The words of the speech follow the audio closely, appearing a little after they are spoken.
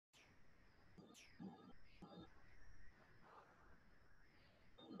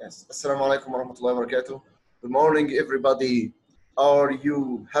Yes. Assalamu alaikum wa rahmatullahi wa barakatuh. Good morning, everybody. Are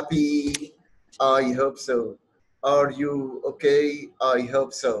you happy? I hope so. Are you okay? I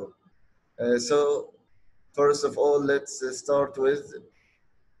hope so. So, first of all, let's start with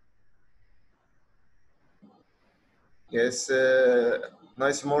yes.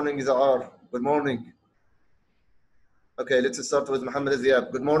 Nice morning, Zahar. Good morning. Okay, let's start with Muhammad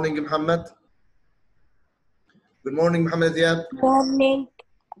Ziab. Good morning, Muhammad. Good morning, Muhammad Ziab. Good morning.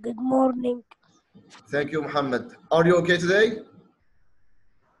 Good morning. Thank you, Muhammad. Are you okay today?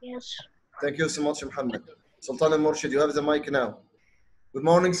 Yes. Thank you so much, Muhammad. Sultan and Murshid, you have the mic now. Good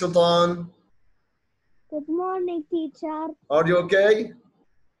morning, Sultan. Good morning, teacher. Are you okay?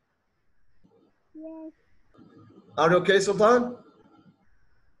 Yes. Are you okay, Sultan?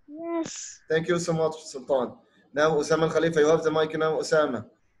 Yes. Thank you so much, Sultan. Now, Usama Al Khalifa, you have the mic now, Usama.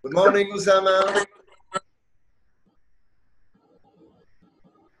 Good morning, Usama.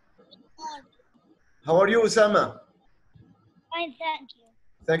 How are you, Usama? Fine, thank you.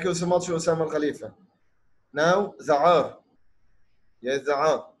 Thank you so much, Usama Al Khalifa. Now, Zahar. Yes,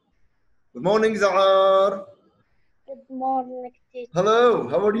 Zahar. Good morning, Zahar. Good morning, teacher. Hello,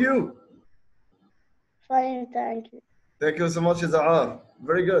 how are you? Fine, thank you. Thank you so much, Zahar.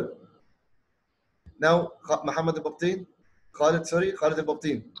 Very good. Now, Muhammad Al-Babtin. Khalid, sorry, Khalid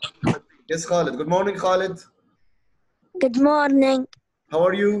Al-Babtin. Yes, Khalid. Good morning, Khalid. Good morning. How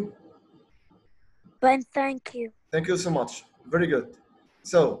are you? Fine, thank you. Thank you so much. Very good.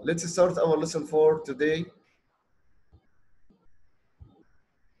 So let's start our lesson for today.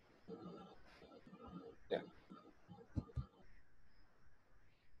 Yeah.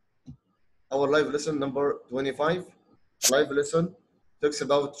 Our live lesson number 25. Live lesson talks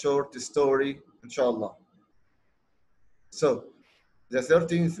about short story, inshallah. So the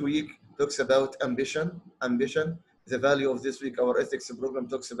 13th week talks about ambition. Ambition. The value of this week, our ethics program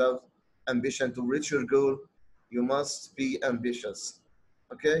talks about ambition. To reach your goal, you must be ambitious.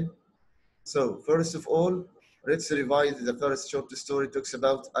 Okay? So first of all, let's revise the first short story. Talks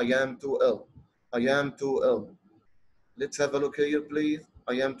about I am too ill. I am too ill. Let's have a look here, please.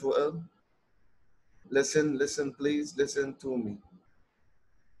 I am too ill. Listen, listen, please. Listen to me.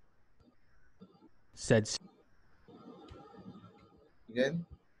 Said Again.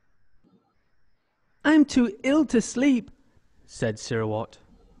 I'm too ill to sleep, said Sirawat.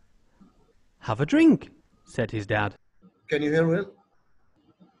 Have a drink, said his dad. Can you hear well?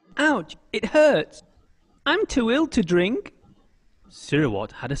 Ouch, it hurts. I'm too ill to drink.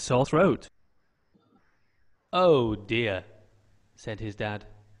 Sirawat had a sore throat. Oh dear, said his dad.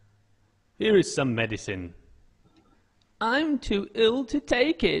 Here is some medicine. I'm too ill to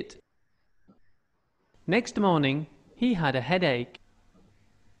take it. Next morning, he had a headache.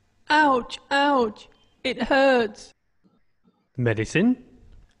 Ouch, ouch, it hurts. Medicine?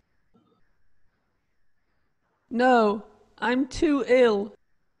 No, I'm too ill.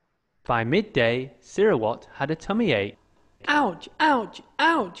 By midday, Sirawat had a tummy ache. Ouch, ouch,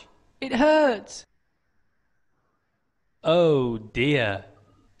 ouch, it hurts. Oh dear,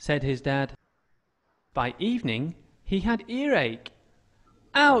 said his dad. By evening, he had earache.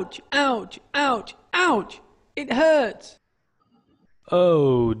 Ouch, ouch, ouch, ouch, it hurts.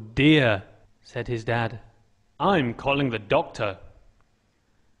 Oh dear, said his dad. I'm calling the doctor.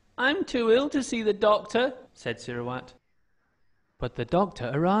 I'm too ill to see the doctor, said Sirawat. But the doctor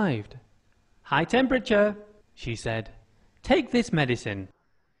arrived. High temperature, she said. Take this medicine.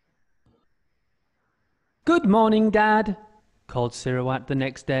 Good morning, Dad, called Sirawat the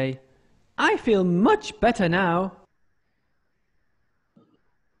next day. I feel much better now.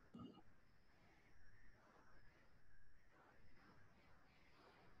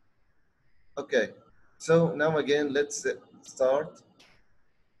 Okay. So now again, let's start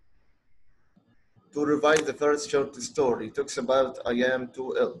to revise the first short story. It talks about I am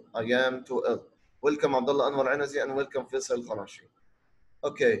too ill. I am too ill. Welcome Abdullah Anwar Anazi and welcome Faisal Kharashi.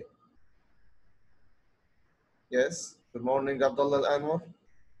 Okay. Yes. Good morning, Abdullah Anwar.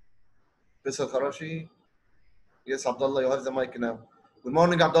 Faisal Kharashi. Yes, Abdullah, you have the mic now. Good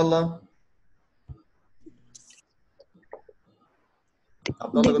morning, Abdullah.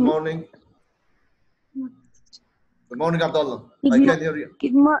 Abdullah, good morning. Good morning, Abdullah. I can hear you.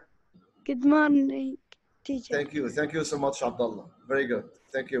 Good morning, teacher. Thank you. Thank you so much, Abdullah. Very good.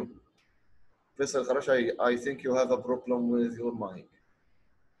 Thank you. Faisal Kharashi, I think you have a problem with your mic.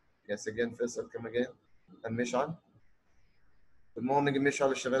 Yes, again, Faisal, come again. And Mishal. Good morning, Mishal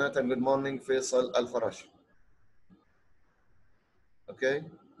Al-Shabanat, and good morning, Faisal Al-Kharashi. Okay.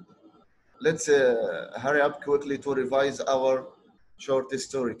 Let's hurry up quickly to revise our short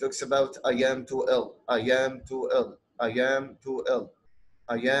story. It talks about I am too ill. I am too ill. I am too ill.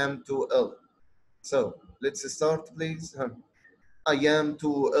 I am too ill. So let's start, please. I am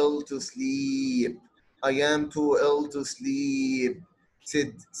too ill to sleep. I am too ill to sleep,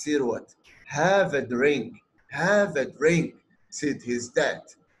 said Sirwat. Have a drink. Have a drink, said his dad.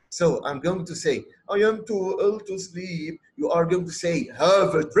 So I'm going to say, I am too ill to sleep. You are going to say,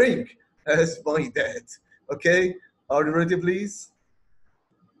 have a drink, as my dad. Okay? Are you ready, please?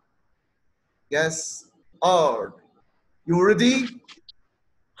 Yes. Are you ready?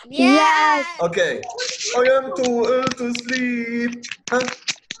 Yes. Okay. I am too ill to sleep. Huh?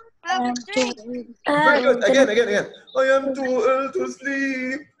 Very good. Again. I am too ill to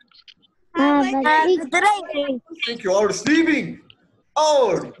sleep. Have a drink. Think you are sleeping.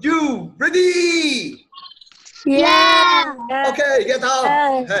 Are you ready? Yeah. Okay, get up.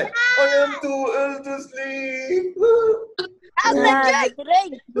 Yes. Hey, I am too ill to sleep. Have a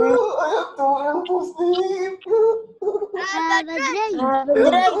drink. I am too ill to sleep. Have a drink. I am too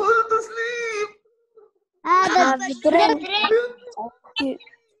ill to sleep. Have a drink.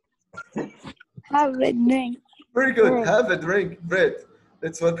 Have a drink. Very good. Have a drink. Great.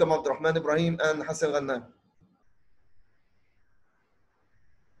 Let's welcome Abdurrahman Ibrahim and Hassan Ghannam.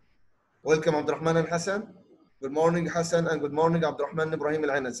 Welcome Abdurrahman and Hassan. Good morning, Hassan, and good morning, Abdurrahman Ibrahim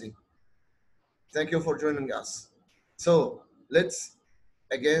Al-Anazi. Thank you for joining us. So let's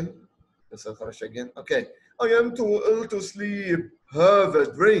again. Okay. I am too ill to sleep. Have a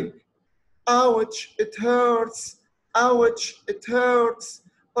drink. Ouch, it hurts. Ouch, it hurts.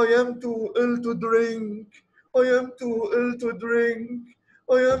 I am too ill to drink. I am too ill to drink.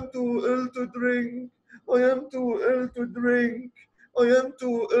 I am too ill to drink. I am too ill to drink. I am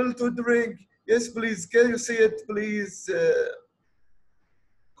too ill to drink. Yes, please. Can you say it, please?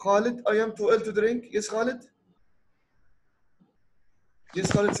 Khalid, I am too ill to drink. Yes, Khalid? Yes,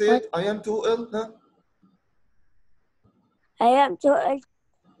 Khalid, say it. I am too ill I am too ill.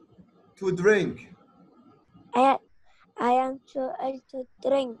 to drink. I am too ill to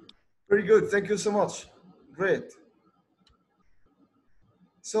drink. Very good. Thank you so much. Great.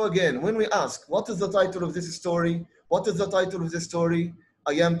 So again, when we ask, what is the title of this story? What is the title of this story?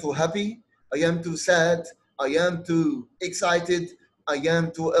 I am too happy. I am too sad. I am too excited. I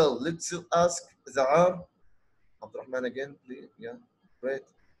am too ill. Let's ask Zahar. Abdurrahman again, please. Yeah, great.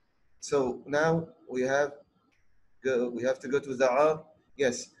 So now we have to go to Zahar.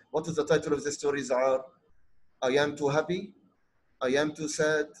 Yes. What is the title of the story, Zahar? I am too happy. I am too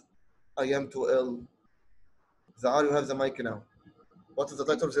sad. I am too ill. Zahar, you have the mic now. What is the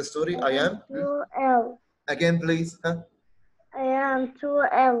title of the story? I am too ill. Again, please. Huh? I am too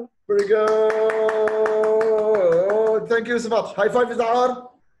ill. Very good. Thank you so much. High five, Zahar.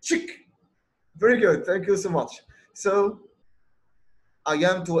 Chick. Very good. Thank you so much. So, I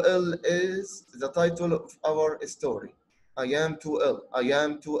am too ill is the title of our story. I am too ill. I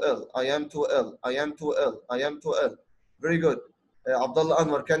am too ill. I am too ill. I am too ill. I am too ill. Very good. Abdullah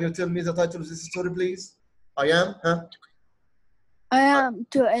Anwar, can you tell me the title of this story, please? I am, huh? I am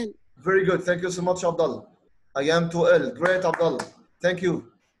too ill. Very good. Thank you so much, Abdullah. I am too ill. Great, Abdullah. Thank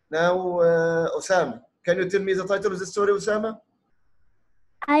you. Now, Osama, can you tell me the title of the story, Osama?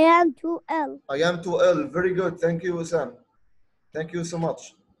 I am too ill. I am too ill. Very good. Thank you, Osama. Thank you so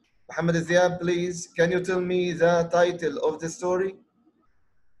much. Muhammad Ziab, please, can you tell me the title of the story?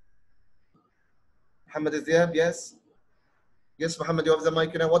 Muhammad Ziab, yes? Yes, Muhammad, you have the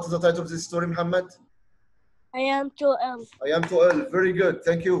mic now. What is the title of this story, Muhammad? I am too ill. I am too ill. Very good.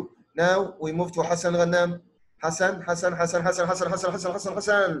 Thank you. Now we move to Hassan Ghannam. Hassan.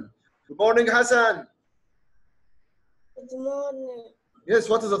 Good morning, Hassan. Good morning. Yes,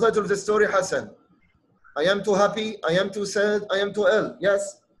 what is the title of the story, Hassan? I am too happy. I am too sad. I am too ill.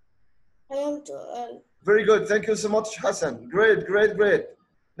 Yes? I am too ill. Very good. Thank you so much, Hassan. Great.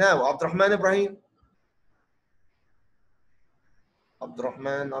 Now, Abdurrahman Ibrahim.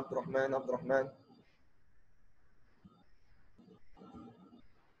 Abdurrahman.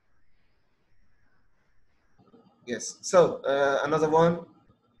 Yes. So, another one.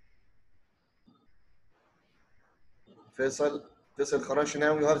 Faisal Kharashi,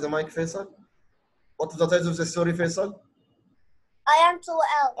 now you have the mic, Faisal. What is the title of the story, Faisal? I am too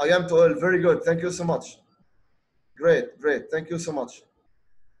ill. I am too ill. Very good. Thank you so much. Great. Thank you so much.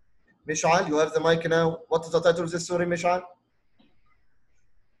 Mishal, you have the mic now. What is the title of the story, Mishal?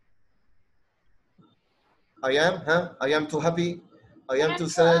 I am too happy. I am too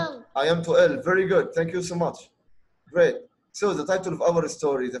sad. I am too ill. Very good. Thank you so much. Great. So the title of our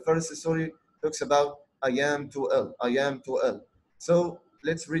story, the first story talks about I am too ill. I am too ill. So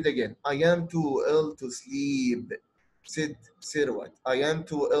let's read again. I am too ill to sleep, said Sirwat. I am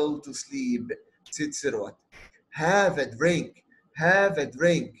too ill to sleep, said Sirwat. Have a drink. Have a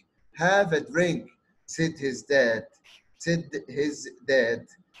drink. Have a drink, said his dad. Said his dad.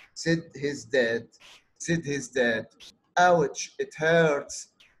 Said his dad. Said his dad. Ouch, it hurts.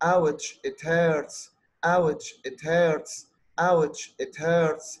 Ouch, it hurts. Ouch, it hurts. Ouch, it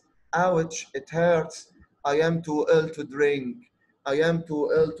hurts. Ouch, it hurts. I am too ill to drink. I am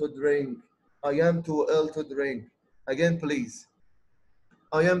too ill to drink. I am too ill to drink. Again, please.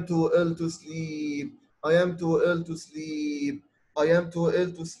 I am too ill to sleep. I am too ill to sleep. I am too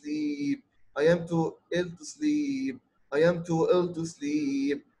ill to sleep. I am too ill to sleep. I am too ill to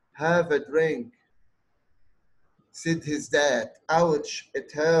sleep. Have a drink, said his dad. Ouch,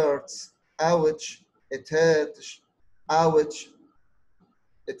 it hurts. Ouch, it hurts. Ouch,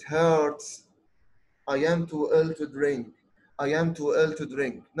 it hurts. I am too ill to drink. I am too ill to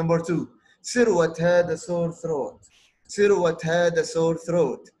drink. Number 2. Sirwat had a sore throat. Sirwat had a sore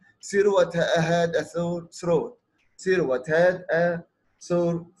throat. Sirwat had a sore throat. Sirwat had a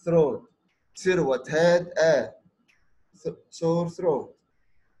sore throat. Sirwat had a sore throat.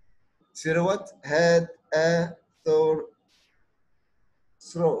 Sirwat had a sore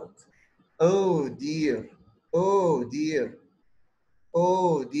throat. Oh dear. Oh dear.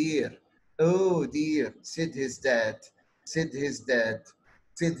 Oh dear. Oh dear, said his dad. Said his dad.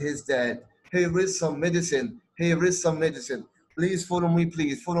 Said his dad. Here is some medicine. Here is some medicine. Please follow me,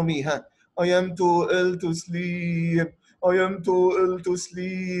 please. Follow me, huh? I am too ill to sleep. I am too ill to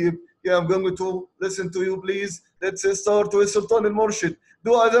sleep. Yeah, I'm going to listen to you, please. Let's start with Sultan al-Murshid.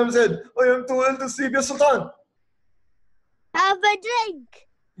 Do Adam said, I am too ill to sleep, ya Sultan. Have a drink.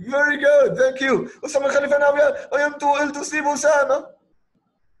 Very good, thank you. Usama Khalifa Nawia, I am too ill to sleep, Usama.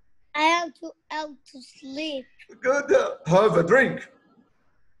 I am too ill to sleep. Good. Have a drink.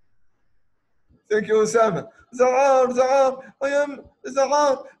 Thank you, Osama. Zahar, I am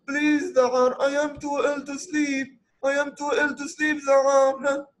Zahar. Please, Zahar, I am too ill to sleep. I am too ill to sleep,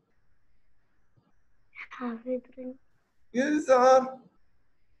 Zahar. Have a drink. Yes, Zahar.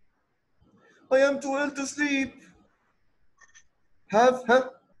 I am too ill to sleep. Have, huh?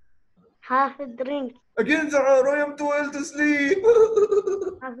 Have a drink. Again, Zahar, I am too ill to sleep.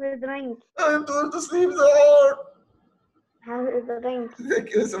 Have a drink. I am too ill to sleep, Zahar. Have a drink. Thank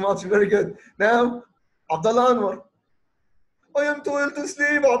you so much. Very good. Now, Abdullah Anwar. I am too ill to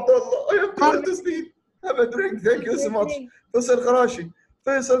sleep, Abdullah. I am too ill to sleep. Have a drink. Thank you so much. Faisal Karashi.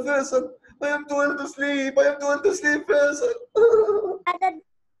 Faisal. I am too ill to sleep. I am too ill to sleep, Faisal. Have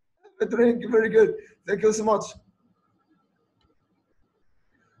a drink. Very good. Thank you so much.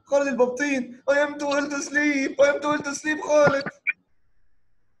 Khalid al-Babtin. I am too ill to sleep. I am too ill to sleep, Khalid.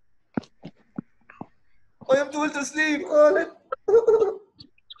 I am too ill to sleep, Khalid.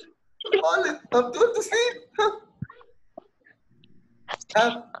 Khalid, I'm too ill to sleep.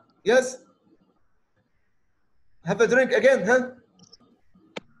 Yes. Have a drink again, huh?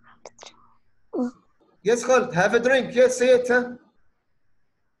 Yes, Khalid, have a drink. Yes, say it, huh?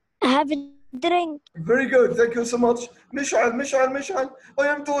 Have a drink. Very good. Thank you so much. Mishal. I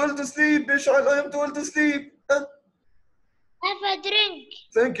am too ill to sleep. Mishal, I am too ill to sleep. Huh? Have a drink.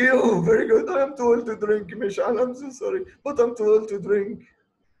 Thank you. Very good. I am too ill to drink, Mishal. I'm so sorry, but I'm too ill to drink.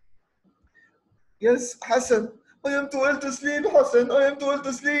 Yes, Hassan. I am too ill to sleep, Hassan. I am too ill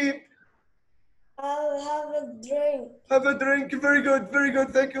to sleep. I'll have a drink. Have a drink. Very good. Very good.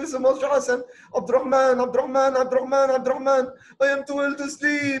 Thank you so much, Hassan. Abdurrahman. I am too ill to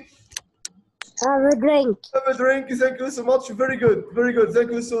sleep. Have a drink. Have a drink. Thank you so much. Very good. Very good.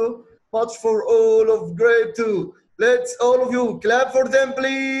 Thank you so much for all of grade 2. Let's all of you clap for them,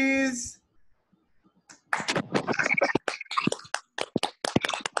 please.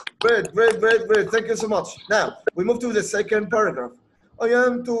 Great. Thank you so much. Now, we move to the second paragraph. I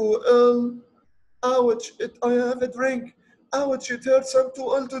am too ill. Ouch, I have a drink. Ouch, it hurts. I'm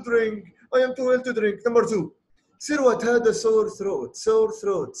too ill to drink. I am too ill to drink. Number 2. Sirwat had a sore throat.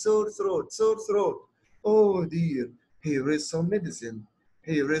 Oh dear. Here is some medicine.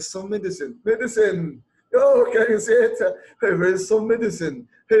 Medicine. Oh, can you say it? Here is some medicine.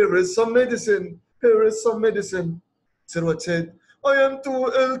 Sirwat said, I am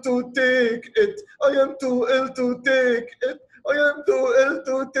too ill to take it. I am too ill to take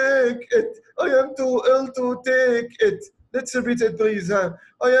it. Let's repeat it, please. Huh?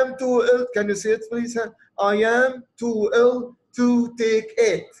 I am too ill. Can you say it, please? Huh? I am too ill to take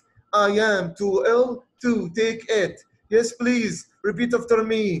it. I am too ill to take it. Yes, please. Repeat after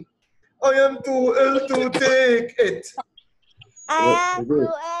me. I am too ill to take it. I am too ill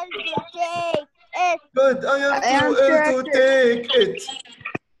to take it. Good. I am too ill to take it.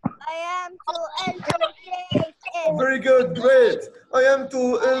 I am too ill to take Very good, great. I am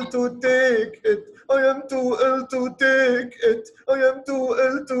too ill to take it. I am too ill to take it. I am too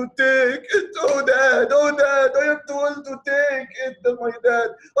ill to take it. Oh dad, I am too ill to take it. My dad,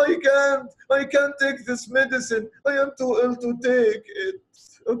 I can't take this medicine. I am too ill to take it.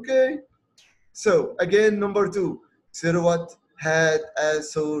 Okay? So again, number 2. Sirwat had a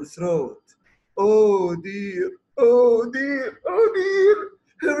sore throat. Oh dear, oh dear, oh dear.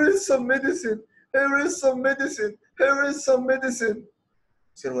 Here is some medicine. Here is some medicine. Here is some medicine.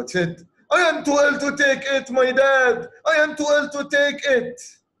 Sirwat said, I am too ill to take it, my dad. I am too ill to take it.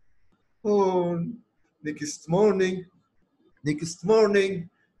 Oh, next morning,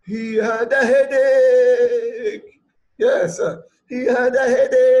 he had a headache. Yes, he had a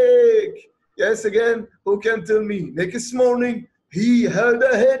headache. Yes, again, who can tell me? Next morning, he had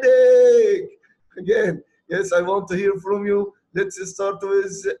a headache. Again, yes, I want to hear from you. Let's start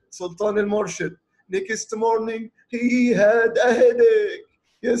with Sultan al-Murshid. Next morning, he had a headache.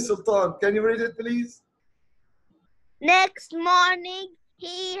 Yes, Sultan, can you read it, please? Next morning,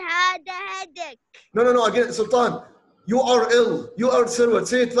 he had a headache. No, again, Sultan, you are ill. You are Sirwat.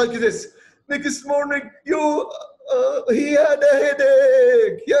 Say it like this. Next morning, he had a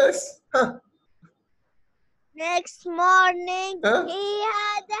headache. Yes. Huh. Next morning, Huh? he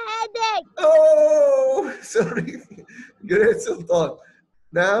had a headache. Oh, sorry. Great, Sultan.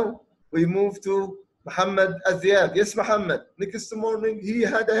 Now we move to Muhammad Aziyad. Yes, Muhammad. Next morning, he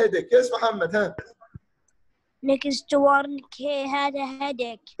had a headache. Yes, Muhammad. Huh? Next morning, he had a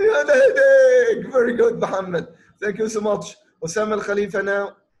headache. He had a headache. Very good, Muhammad. Thank you so much. Osama Al Khalifa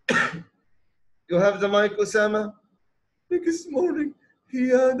now. You have the mic, Osama. Next morning, he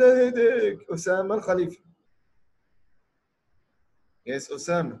had a headache. Osama Al Khalifa. Yes,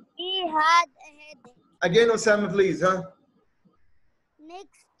 Osama. He had a headache. Again, Osama, please, huh?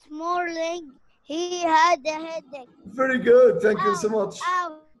 Next morning, he had a headache. Very good. Thank you so much.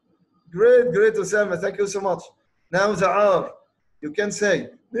 Ow. Great, Osama. Thank you so much. Now, Za'ar, you can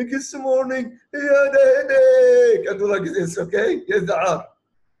say, next morning, he had a headache. And do like this, okay? Yes, Za'ar.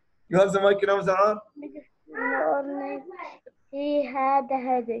 You have the mic now, Za'ar? Next morning, he had a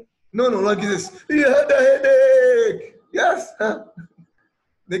headache. No, like this. He had a headache. Yes. Huh?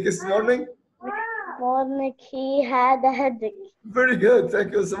 Next morning? Morning, he had a headache. Very good.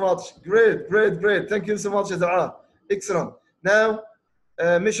 Thank you so much. Great. Thank you so much, Za'ar. Excellent. Now,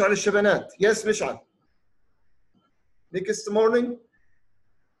 مشعل الشبنات. Yes, مشعل. Next morning?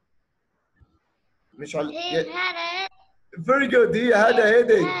 مشعل. He had a headache. Very good. He had a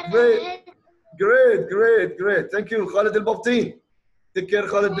headache. Great. Thank you, Khalid al-Babtin. Take care,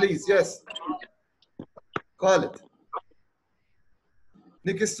 Khalid, please. Yes. Khalid.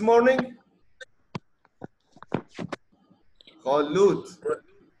 Next morning? Khalud.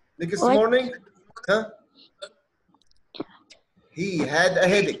 Next morning? Huh? He had a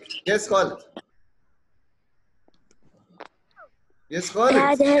headache. Yes, Khalid. Yes, Khalid. He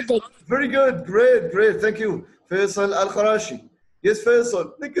had a headache. Very good. Great. Thank you. Faisal Al-Kharashi. Yes,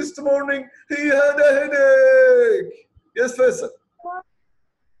 Faisal. Next morning, he had a headache. Yes, Faisal.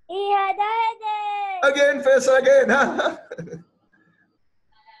 He had a headache. Again, Faisal, again.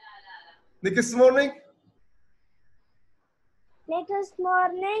 Next morning? Next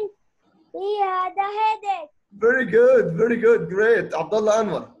morning, he had a headache. Very good. Great. Abdullah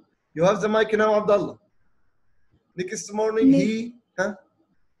Anwar. You have the mic now, Abdullah. Next morning, he... Huh?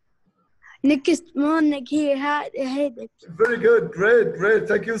 Next morning, he had a headache. Very good. Great.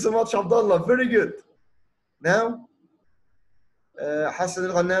 Thank you so much, Abdullah. Very good. Now, Hassan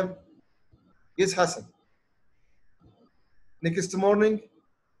Al-Ghannam. Yes, Hassan. Next morning,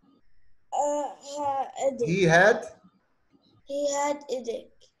 he had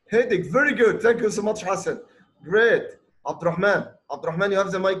headache. Very good. Thank you so much, Hassan. Great. Abdurrahman, you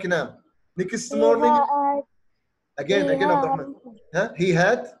have the mic now. Next morning, again, Abdurrahman. Huh? He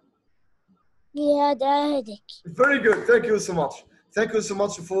had a headache. Very good. Thank you so much. Thank you so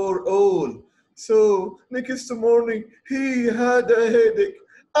much for all. So, next morning, he had a headache.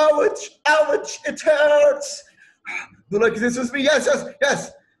 Ouch, it hurts. Do you like this with me? Yes.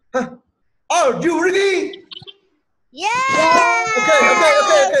 Huh? Are you ready? Yeah. Okay.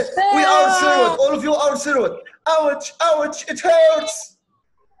 We are Sirwat. All of you are Sirwat. Ouch, it hurts.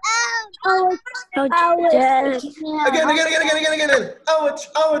 Ouch. Again.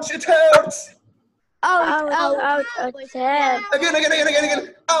 Ouch, it hurts. Ouch, it hurts. Again.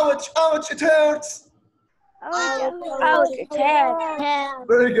 Ouch, it hurts. Ouch, it hurts.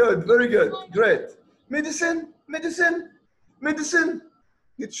 Very good. Great. Medicine.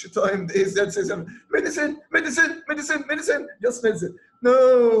 Each time that says medicine. Just medicine.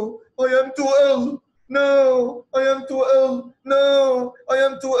 No, I am too ill. No, I am too ill. No, I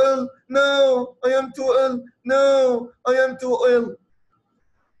am too ill. No, I am too ill. No, I am too ill.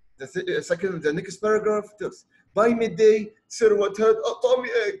 The next paragraph talks. By midday, Sirwat had a tummy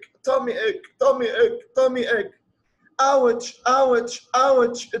ache, tummy ache, tummy ache, tummy ache. Ouch, ouch,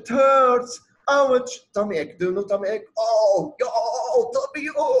 ouch, it hurts. Ouch, tummy ache. Do you know tummy ache? Oh, yo, tummy,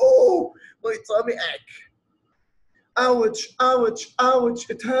 oh, my tummy ache. Ouch, ouch, ouch,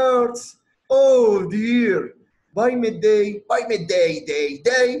 it hurts. Oh dear. By midday,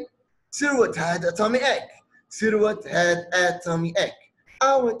 day, Sirwat had a tummy ache. Sirwat had a tummy ache.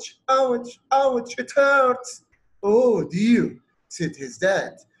 Ouch, ouch, ouch, it hurts. Oh dear, said his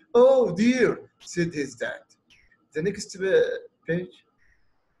dad. Oh dear, said his dad. The next page.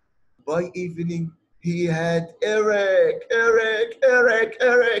 By evening, he had Eric.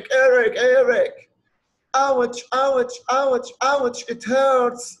 Ouch, ouch, ouch, ouch, it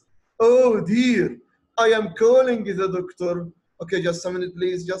hurts. Oh dear, I am calling the doctor. Okay, just a minute,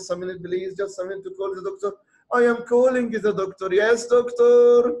 please, just a minute, please, just a minute to call the doctor. I am calling the doctor. Yes,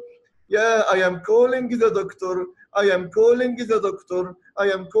 doctor. Yeah, I am calling the doctor. I am calling the doctor. I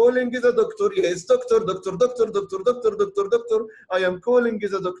am calling the doctor. Yes, doctor. I am calling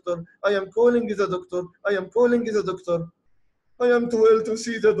the doctor. I am calling the doctor. I am calling the doctor. I am too ill to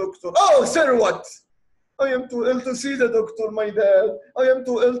see the doctor. Oh, sir, what? I am too ill to see the doctor, my dad. I am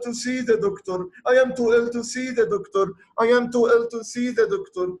too ill to see the doctor. I am too ill to see the doctor. I am too ill to see the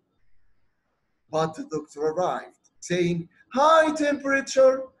doctor. But the doctor arrived, saying, high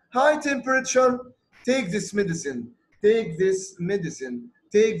temperature, take this medicine, take this medicine,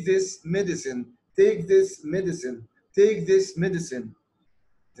 take this medicine, take this medicine, take this medicine.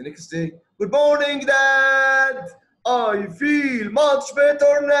 The next day, good morning, Dad. I feel much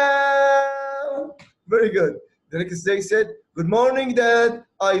better now. Very good. The next day said, good morning, Dad.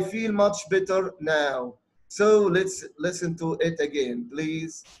 I feel much better now. So let's listen to it again,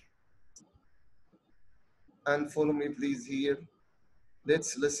 please. And follow me, please, here.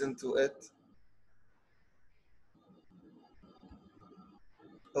 Let's listen to it.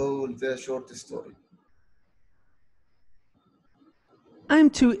 Oh, the short story. I'm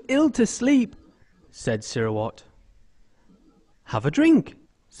too ill to sleep, said Sirwat. Have a drink,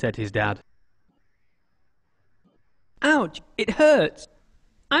 said his dad. Ouch, it hurts.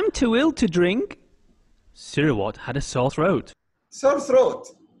 I'm too ill to drink. Sirwat had a sore throat. Sore throat.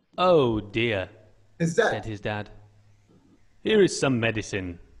 Oh dear, Is that? said his dad. Here is some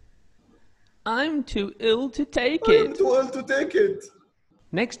medicine. I'm too ill to take I it. am too ill to take it.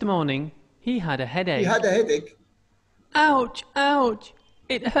 Next morning, he had a headache. He had a headache. Ouch, ouch,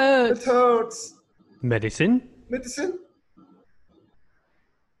 it hurts. It hurts. Medicine? Medicine?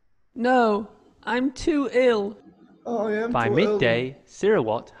 No, I'm too ill. Oh, I am By too midday,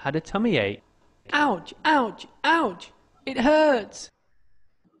 Sirwat had a tummy ache. Ouch, ouch, ouch, it hurts.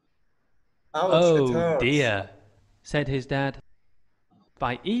 ill. Ouch, Oh it hurts. dear, said his dad.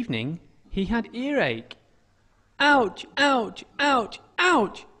 By evening, he had earache. Ouch, ouch, ouch,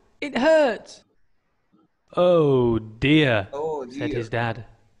 ouch, it hurts. Oh dear, Oh said dear. his dad.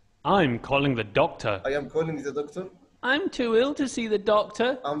 I'm calling the doctor. I am calling the doctor. I'm too ill to see the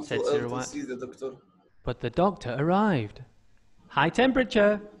doctor, I'm said too ill to Sirwat. see the doctor. But the doctor arrived. High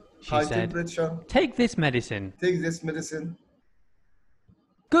temperature, she High said. temperature. Take this medicine. Take this medicine.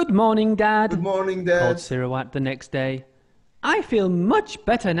 Good morning, Dad, Good morning, called Dad. Sirwat the next day. I feel much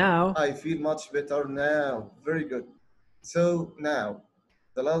better now. I feel much better now. Very good. So now,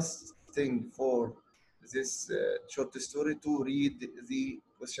 the last thing for this short story to read the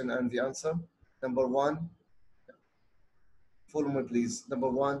question and the answer. Number one, follow me please. Number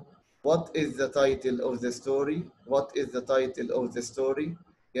one, what is the title of the story? What is the title of the story?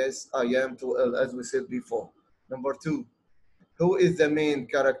 Yes, I am too ill, as we said before. Number two, who is the main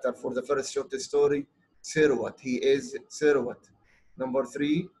character for the first short story? Sirwat. He is Sirwat. Number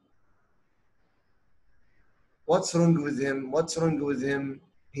three, what's wrong with him? What's wrong with him?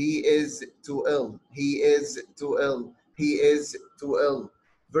 He is too ill. He is too ill. He is too ill.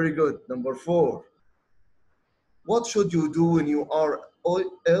 Very good. Number four, what should you do when you are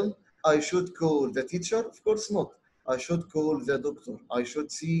ill? I should call the teacher? Of course not. I should call the doctor. I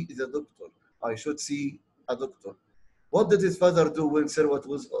should see the doctor. I should see a doctor. What did his father do when Sirwat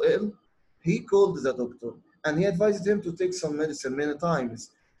was ill? He called the doctor and he advised him to take some medicine many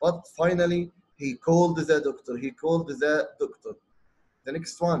times. But finally, he called the doctor. He called the doctor. The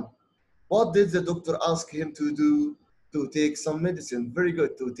next one. What did the doctor ask him to do? To take some medicine. Very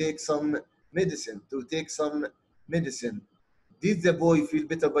good. To take some medicine. To take some medicine. Did the boy feel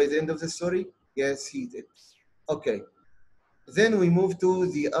better by the end of the story? Yes, he did. Okay. Then we move to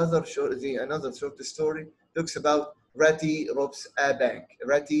another short story. Talks about Ratty robs a bank.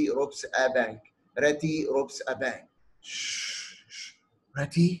 Ratty robs a bank. Ratty robs a bank. Shh, shh.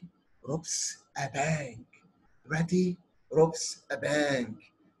 Ratty robs a bank. Ratty robs a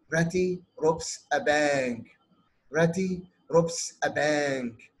bank. Ratty robs a bank. Ratty robs a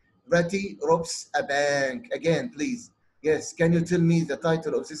bank. Ratty robs a bank. Again, please. Yes, can you tell me the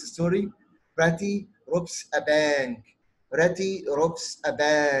title of this story? Ratty robs a bank. Ratty robs a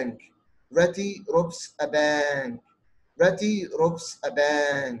bank. Ratty robs a bank. Ratty robs a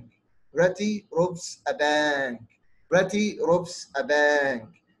bank. Ratty robs a bank. Ratty robs a bank.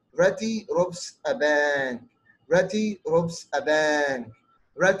 Ratty robs a bank. Ratty robs a bank.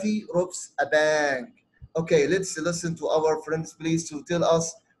 Ratty robs a bank. Okay, let's listen to our friends, please, to tell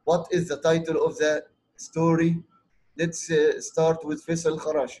us what is the title of the story. Let's start with Faisal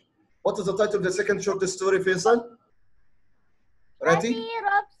Kharash. What is the title of the second short story, Faisal? Ratty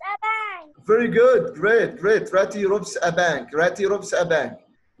robs a bank. Very good, great, great. Ratty robs a bank. Ratty robs a bank.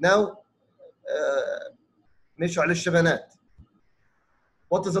 Now, مشعل الشبانات.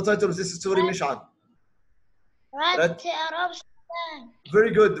 What is the title of this story, مشعل? Ratty robs a bank.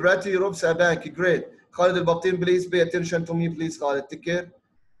 Very good. Ratty robs a bank. Great. Khalid al-Babtin, please pay attention to me, please, Khalid. Take care.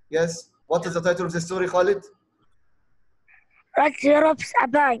 Yes. What is the title of the story, Khalid? Ratty robs a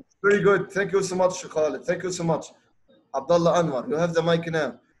bank. Very good. Thank you so much, Khalid. Thank you so much. Abdullah Anwar, you have the mic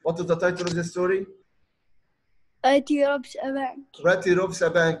now. What is the title of the story? Ratty robs a bank. Ratty robs a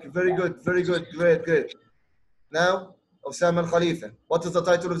bank. Very good. Very good. Great, great. Now, Osama al-Khalifa. What is the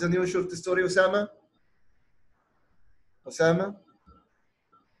title of the new short story, Osama? Osama?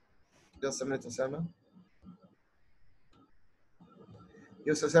 Just a minute, Osama.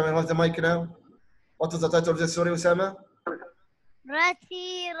 Yes, Osama, you have the mic now. What is the title of the story, Osama?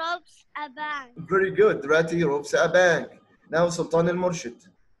 Ratty robs a bank. Very good. Ratty robs a bank. Now, Sultan al-Murshid.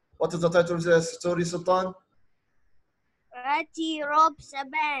 What is the title of the story, Sultan? Ratty robs a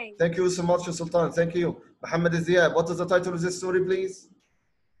bank. Thank you so much, Sultan. Thank you. Muhammad Ziyad, what is the title of the story, please?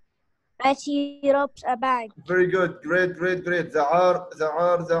 Ratty robs a bank. Very good. Great, great, great. Zahar.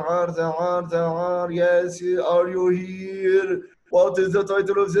 Yes, are you here? What is the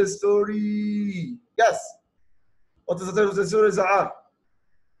title of the story? Yes. What is the title of the story, Zahar?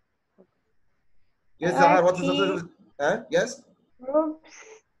 Yes, Zahar. What is the title of Yes? Robs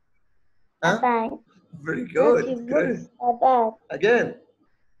a bank. Very good. Ratty Great. robs a bank. Again.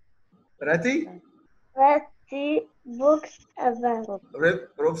 Ratty? Ratty books a bank.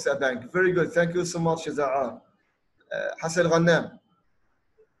 Robs a bank. Very good. Thank you so much, Zahar. Hassan Ghannam.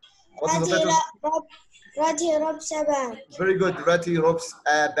 What is the title? Ratty robs a bank. Very good. Ratty robs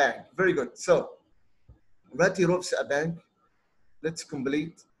a bank. Very good. So, Ratty robs a bank. Let's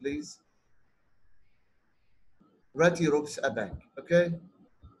complete, please. Ratty robs a bank. Okay.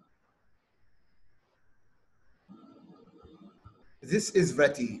 This is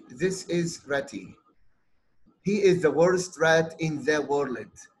Ratty. This is Ratty. He is the worst rat in the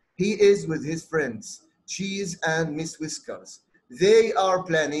world. He is with his friends, Cheese and Miss Whiskers. They are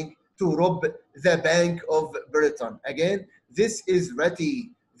planning to rob the Bank of Britain. Again, this is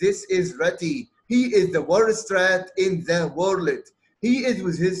Ratty. This is Ratty. He is the worst rat in the world. He is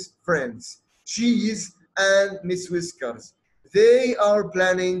with his friends, Cheese and Miss Whiskers. They are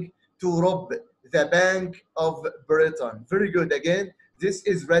planning to rob the Bank of Britain. Very good. Again, this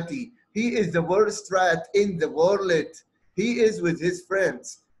is Ratty. He is the worst rat in the world. He is with his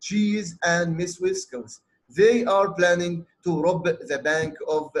friends, Cheese and Miss Whiskers. They are planning to rob the Bank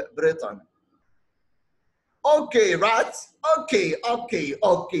of Britain. Okay, rats. Okay,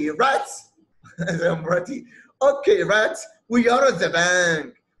 rats. I'm Ratty. Okay, rats. We are at the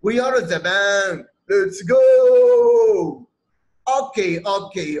bank. We are at the bank. Let's go. Okay,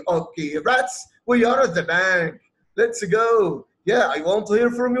 rats. We are at the bank. Let's go. Yeah, I want to hear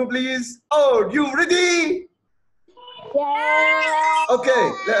from you, please. Are you ready? Yeah.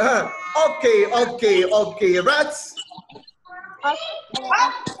 Okay. Okay, rats.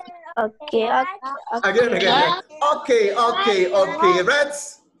 Okay. Again. Okay,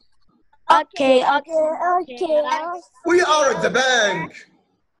 rats. Okay. We are at the bank.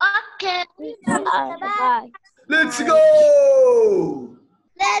 Okay. Let's go.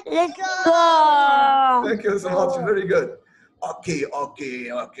 Let's go. Thank you so much. Very good. Okay,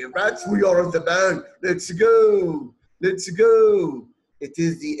 rats, we are at the bank. Let's go. It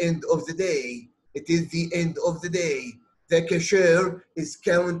is the end of the day. The cashier is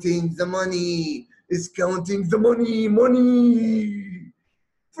counting the money. Money.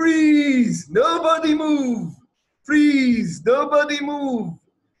 Freeze! Nobody move.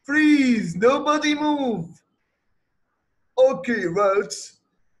 Okay, rats.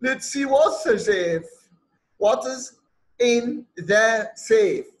 Let's see what's the safe. What is in the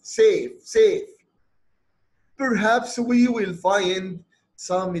safe? Safe. Perhaps we will find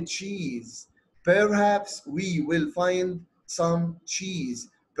some cheese. Perhaps we will find some cheese.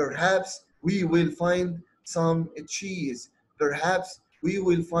 Perhaps we will find some cheese. Perhaps we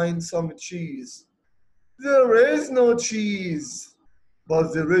will find some cheese. There is no cheese,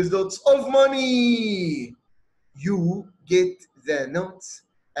 but there is lots of money. You get the notes,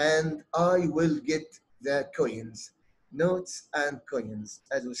 and I will get the coins. Notes and coins,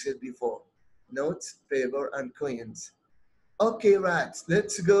 as we said before. Notes, paper, and coins. Okay, rats,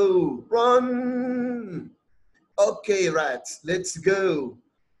 let's go. Run! Okay, rats, let's go.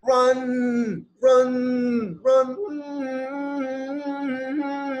 Run!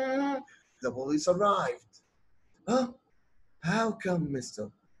 The police arrived. Huh? How come, mister?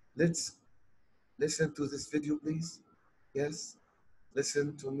 Let's listen to this video, please. Yes?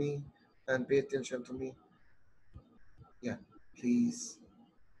 Listen to me and pay attention to me. Yeah, please.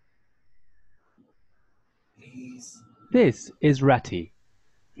 Please. This is Ratty.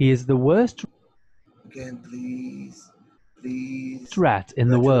 He is the worst Again, please. Please. rat in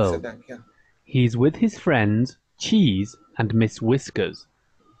the Ratty looks at world. bank, yeah. He's with his friends Cheese and Miss Whiskers.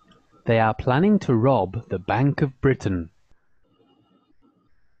 They are planning to rob the Bank of Britain.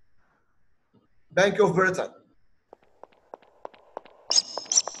 Bank of Britain.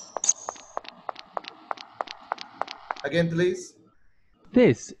 Again, please.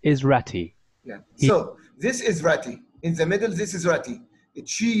 This is Ratty. Yeah. So this is Ratty. In the middle, this is Ratty.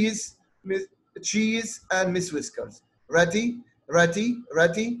 Cheese, cheese, and Miss Whiskers. Ratty,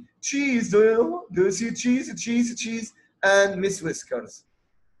 cheese. Do you see cheese, and Miss Whiskers?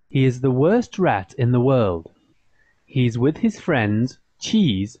 He is the worst rat in the world. He's with his friends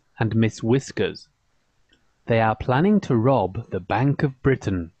Cheese and Miss Whiskers. They are planning to rob the Bank of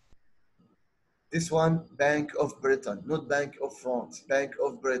Britain. This one, Bank of Britain, not Bank of France, Bank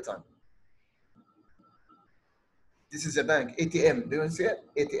of Britain. This is a bank, ATM. Do you see it?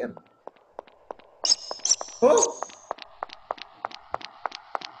 ATM. Oh!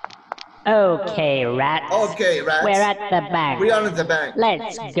 Okay, rats. Okay, rats. We're at the bank. We are at the bank.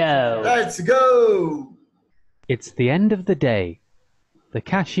 Let's go. Let's go! It's the end of the day. The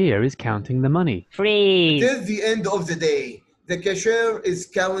cashier is counting the money. Freeze. It is the end of the day. The cashier is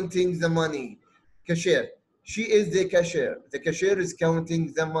counting the money. Cashier. She is the cashier. The cashier is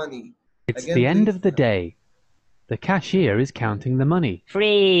counting the money. It's Again, the end please. of the day. The cashier is counting the money.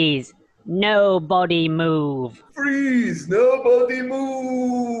 Freeze. Nobody move. Freeze! Nobody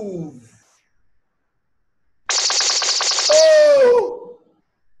move! Oh!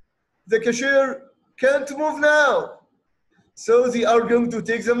 The cashier can't move now. So they are going to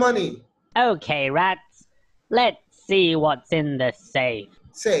take the money. Okay, rats. Let's see what's in the safe.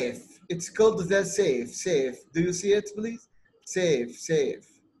 Safe. It's called the safe. Safe. Do you see it, please? Safe.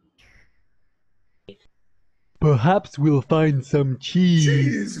 Perhaps we'll find some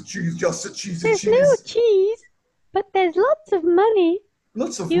Cheese, just a cheese, There's no cheese, but there's lots of money.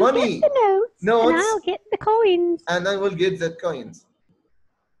 Lots of You money. get the notes, Notes. and I'll get the coins. And I will get the coins.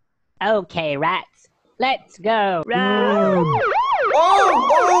 Okay, rats. Let's go. Oh!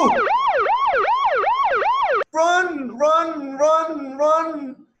 Run!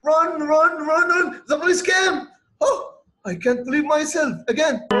 The police came! Oh! I can't believe myself.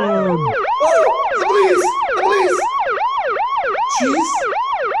 Again. Oh! The police!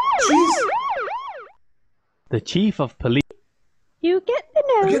 Cheese! The chief of police. You get the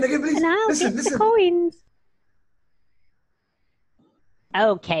notes, Again, please. and I'll Listen, get listen. the coins.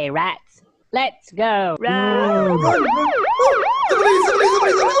 Okay, rats. Let's go. Run! Oh! The police!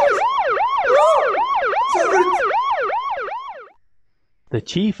 Oh! The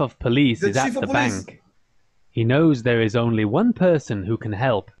chief of police The is at chief of the police. bank. He knows there is only one person who can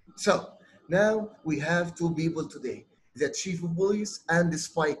help. So, now we have two people today. The chief of police and the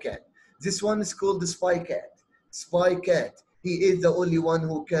spy cat. This one is called the spy cat. Spy cat. He is the only one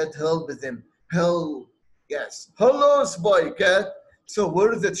who can help them. Yes. Hello, spy cat. So,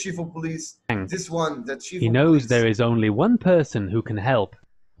 where is the chief of police? This one, the chief He of knows police. there is only one person who can help.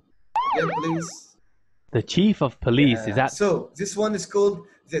 Again, please. The chief of police is at So, this one is called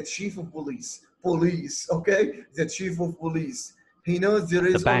the chief of police. Police, okay? The chief of police. He knows there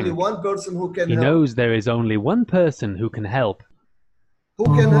is bank. only one person who can He help. knows there is only one person who can help. Who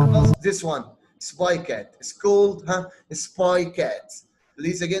can help us? This one, spy cat. It's called spy cat.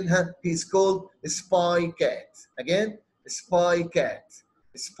 Please again, he's called spy cat. Again, spy cat.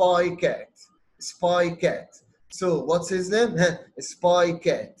 Spy cat. Spy cat. So what's his name? Spy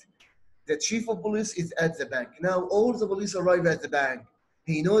cat. The chief of police is at the bank. Now all the police arrive at the bank.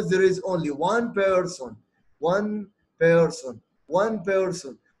 He knows there is only one person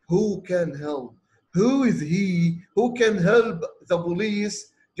who can help. Who is he? Who can help the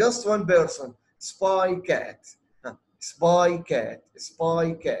police? Just one person. Spy cat. Spy cat.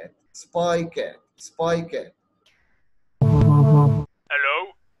 Spy cat. Spy cat. Spy cat. Hello,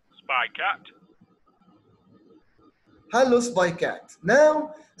 Spy Cat. Hello, Spy cat.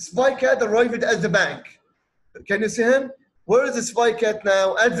 Now, Spy cat arrived at the bank. Can you see him? Where is the Spy cat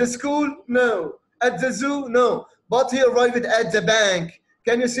now? At the school? No. At the zoo? No. But he arrived at the bank.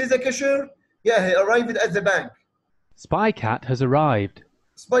 Can you see the cashier? Yeah, he arrived at the bank. Spy Cat has arrived.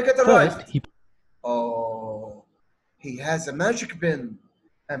 Spy cat arrived. First, he Oh, he has a magic pen.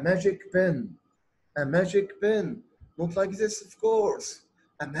 A magic pen. A magic pen. Not like this, of course.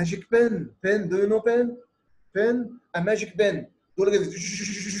 A magic pen. Pen. Do you know pen? Pen. A magic pen. Do look at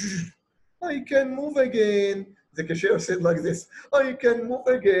this. I can move again. The cashier said like this. I can move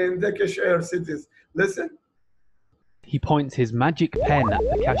again. The cashier said this. Listen. he points his magic pen at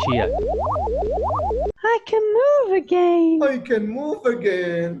the cashier. I can move again. I can move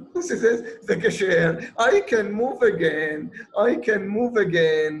again. Who says this? The cashier. I can move again. I can move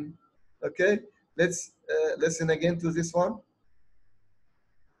again. Okay. Let's listen again to this one.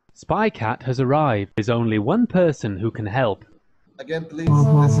 Spy Cat has arrived. There's only one person who can help. Again, please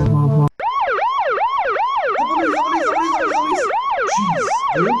listen. The police. Cheese.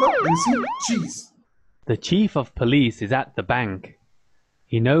 Remember? You see? Cheese. The chief of police is at the bank.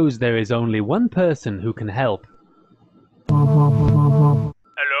 He knows there is only one person who can help.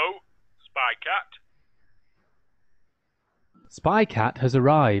 Hello, Spy Cat. Spy Cat has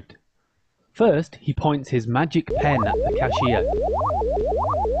arrived. First, he points his magic pen at the cashier.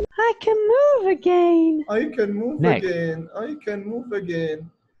 I can move again. I can move Next. again. I can move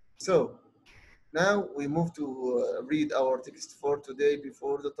again. So, now we move to read our text for today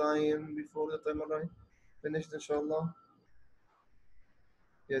before the time arrive. Finished, inshallah.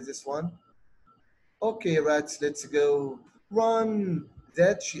 Here's this one. Okay, rats, let's go. Run.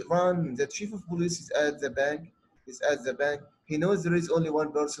 Run. The chief of police is at the bank. He knows there is only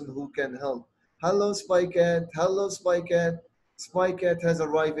one person who can help. Hello, Spy Cat. Hello, Spy Cat. Spy Cat has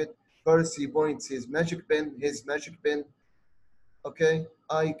arrived. First, he points his magic pen. Okay,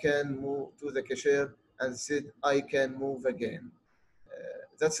 I can move to the cashier and said, I can move again.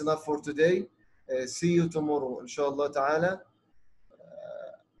 That's enough for today. See you tomorrow, inshallah ta'ala.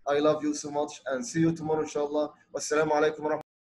 I love you so much and see you tomorrow, inshallah. Wassalamu alaikum wa rahmatullahi.